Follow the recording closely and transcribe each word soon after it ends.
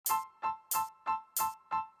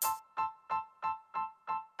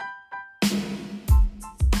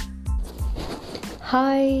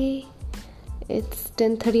Hi, it's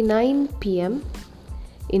 10:39 p.m.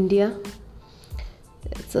 India.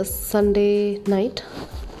 It's a Sunday night.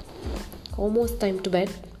 Almost time to bed.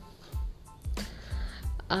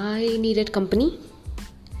 I needed company,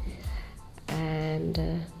 and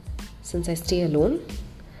since I stay alone,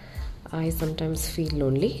 I sometimes feel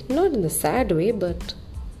lonely. Not in the sad way, but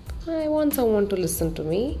I want someone to listen to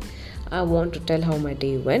me. I want to tell how my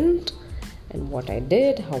day went and what I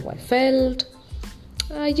did, how I felt.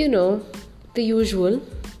 The usual.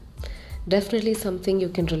 Definitely something you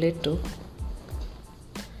can relate to.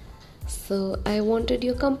 So I wanted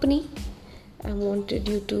your company. I wanted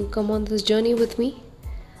you to come on this journey with me.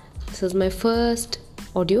 This is my first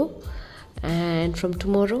audio, and from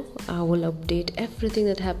tomorrow I will update everything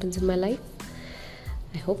that happens in my life.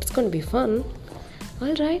 I hope it's going to be fun.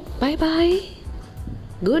 Alright, bye bye.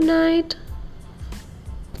 Good night.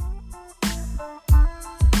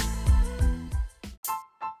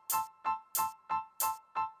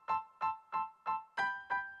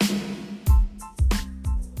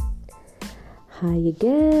 Hi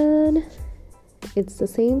again. It's the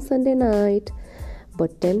same Sunday night,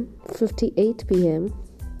 but 10:58 p.m.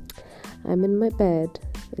 I'm in my bed.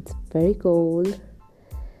 It's very cold.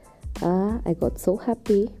 I got so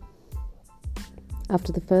happy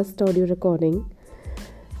after the first audio recording.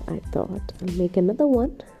 I thought I'll make another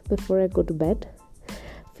one before I go to bed.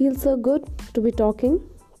 Feels so good to be talking,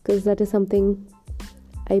 because that is something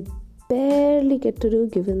I barely get to do,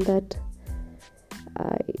 given that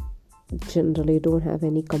I generally don't have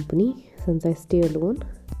any company since I stay alone.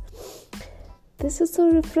 This is so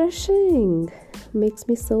refreshing. Makes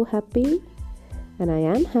me so happy, and I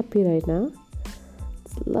am happy right now.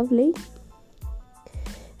 It's lovely.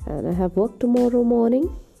 And I have work tomorrow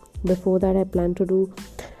morning. Before that, I plan to do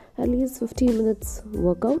at least 15 minutes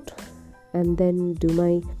workout and then do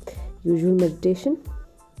my usual meditation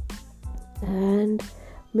and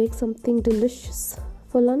make something delicious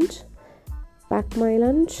for lunch. Pack my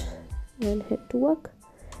lunch and head to work.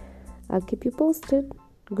 I'll keep you posted.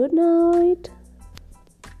 Good night.